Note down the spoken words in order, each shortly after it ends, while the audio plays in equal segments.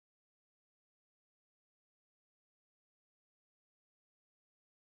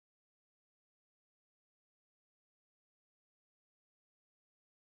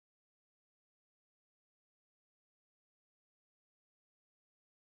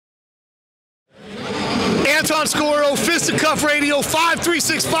Anton Scoro, Fisticuff Radio,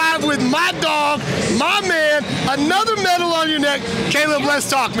 5365 with my dog, my man. Another medal on your neck. Caleb, let's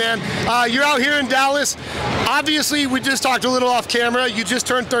talk, man. You're out here in Dallas. Obviously, we just talked a little off camera. You just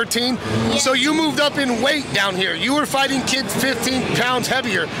turned 13, so you moved up in weight down here. You were fighting kids 15 pounds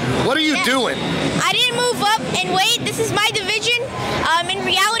heavier. What are you doing? I didn't move up in weight. This is my division. In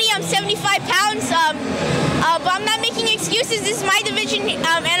reality, I'm 75 pounds, but I'm not making excuses. This is my division, and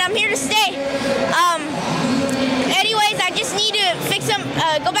I'm here to stay. Anyways, I just need to fix some,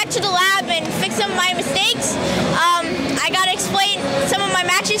 go back to the lab and fix some of my mistakes. I gotta explain some of my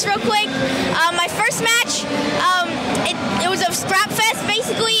matches real quick. My first match, it was a scrap fest,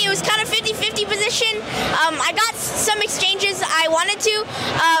 basically. It was kind of 50-50 position. I got some exchanges I wanted to,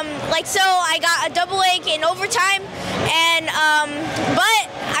 like so I got a double leg in overtime, and but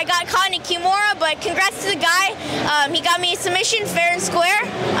I got caught in a Kimura, but congrats to the guy. He got me a submission fair and square.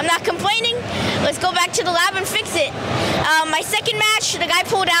 I'm not complaining. Let's go back to the lab and fix it. My second match, the guy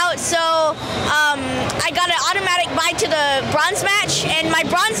pulled out, so I got an automatic bye to the bronze match. And my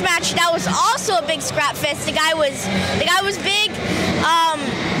bronze match, that was also a big scrap fest. The guy was big.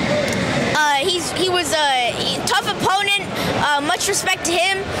 He was a tough opponent. Much respect to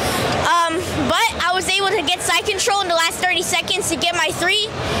him. But I was able to get side control in the last 30 seconds to get my 3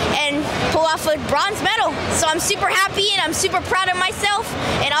 and pull off a bronze medal. So I'm super happy and I'm super proud of myself,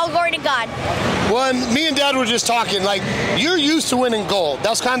 and all glory to God. Well, me and Dad were just talking, like, you're used to winning gold.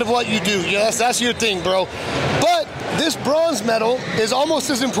 That's kind of what you do. Yes, that's your thing, bro. But this bronze medal is almost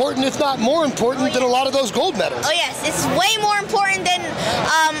as important, if not more important, than a lot of those gold medals. Oh yes, it's way more important than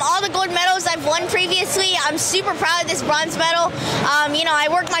all the gold medals I've won previously. I'm super proud of this bronze medal. You know, I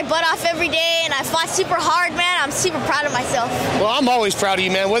worked my butt off every day and I fought super hard, man. I'm super proud of myself. Well, I'm always proud of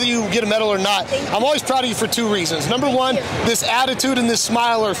you, man, whether you get a medal or not. I'm always proud of you for 2 reasons. Number one, this attitude and this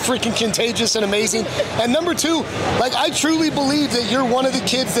smile are freaking contagious and amazing. And number 2, like, I truly believe that you're one of the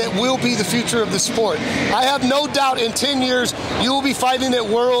kids that will be the future of the sport. I have no doubt in 10 years you will be fighting at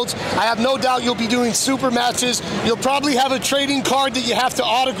Worlds. I have no doubt you'll be doing super matches. You'll probably have a trading card that you have to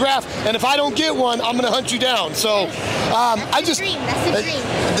autograph, and if I don't get one, I'm going to hunt you down. So That's a dream.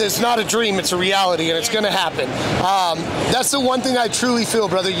 It's not a dream, it's a reality, and it's going to happen. That's the one thing I truly feel,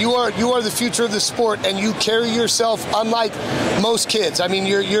 brother. You are the future of the sport, and you carry yourself unlike most kids. I mean,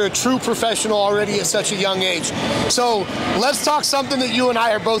 you're a true professional already at such a young age. So let's talk something that you and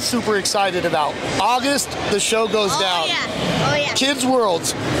I are both super excited about. August, the show goes down. Oh yeah. Kids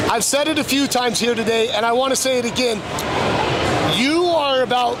Worlds. I've said it a few times here today, and I want to say it again. You are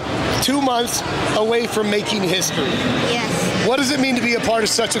about 2 months away from making history. Yes. What does it mean to be a part of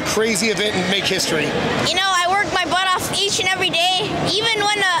such a crazy event and make history? You know, I work my butt off each and every day. Even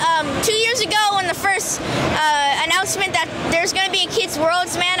when 2 years ago, when the first announcement that there's going to be a Kids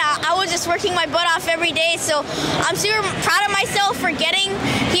Worlds, man, I was just working my butt off every day. So I'm super proud of myself for getting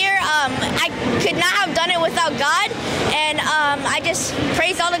here. I could not have done it without God, and I just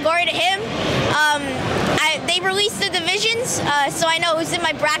praise all the glory to Him. They released the divisions, so I know who's in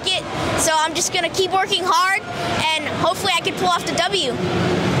my bracket. So I'm just going to keep working hard, and hopefully I can pull off the W.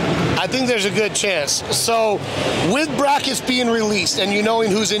 I think there's a good chance. So with brackets being released and you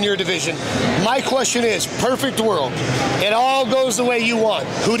knowing who's in your division, my question is, perfect world, it all goes the way you want.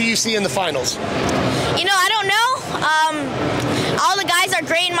 Who do you see in the finals? You know, I don't know. All the guys are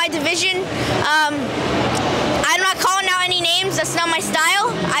great in my division. I'm not calling out any names. That's not my style.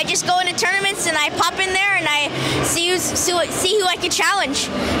 I just go into tournaments and I pop in there and I see who I can challenge.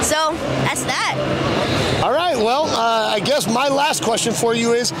 So that's that. All right. Well, I guess my last question for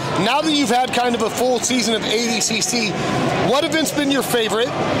you is, now that you've had kind of a full season of ADCC, what event's been your favorite,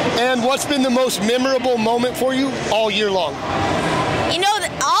 and what's been the most memorable moment for you all year long? You know,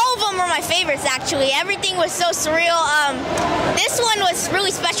 all of them were my favorites, actually. Everything was so surreal. This one was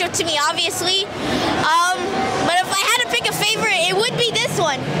really special to me, obviously. But if I had to pick a favorite, it would be this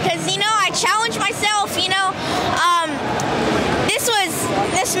one. Because, you know, I challenged myself, you know.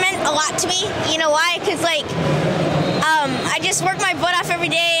 This meant a lot to me. You know why? Because, like, I just work my butt off every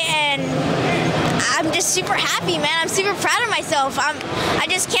day, and I'm just super happy, man. I'm super proud of myself. I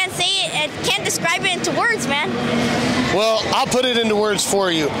just can't say it and can't describe it into words, man. Well, I'll put it into words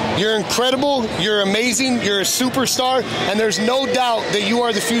for you. You're incredible, you're amazing, you're a superstar, and there's no doubt that you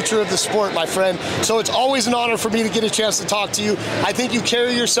are the future of the sport, my friend. So it's always an honor for me to get a chance to talk to you. I think you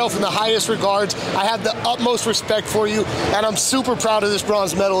carry yourself in the highest regards. I have the utmost respect for you, and I'm super proud of this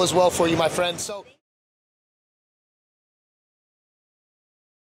bronze medal as well for you, my friend. So.